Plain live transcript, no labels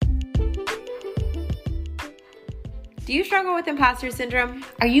Do you struggle with imposter syndrome?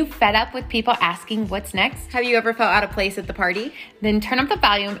 Are you fed up with people asking what's next? Have you ever felt out of place at the party? Then turn up the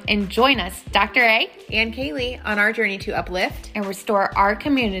volume and join us, Dr. A and Kaylee, on our journey to uplift and restore our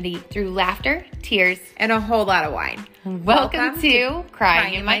community through laughter, tears, and a whole lot of wine. Welcome to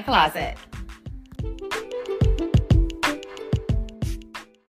Crying in My Closet.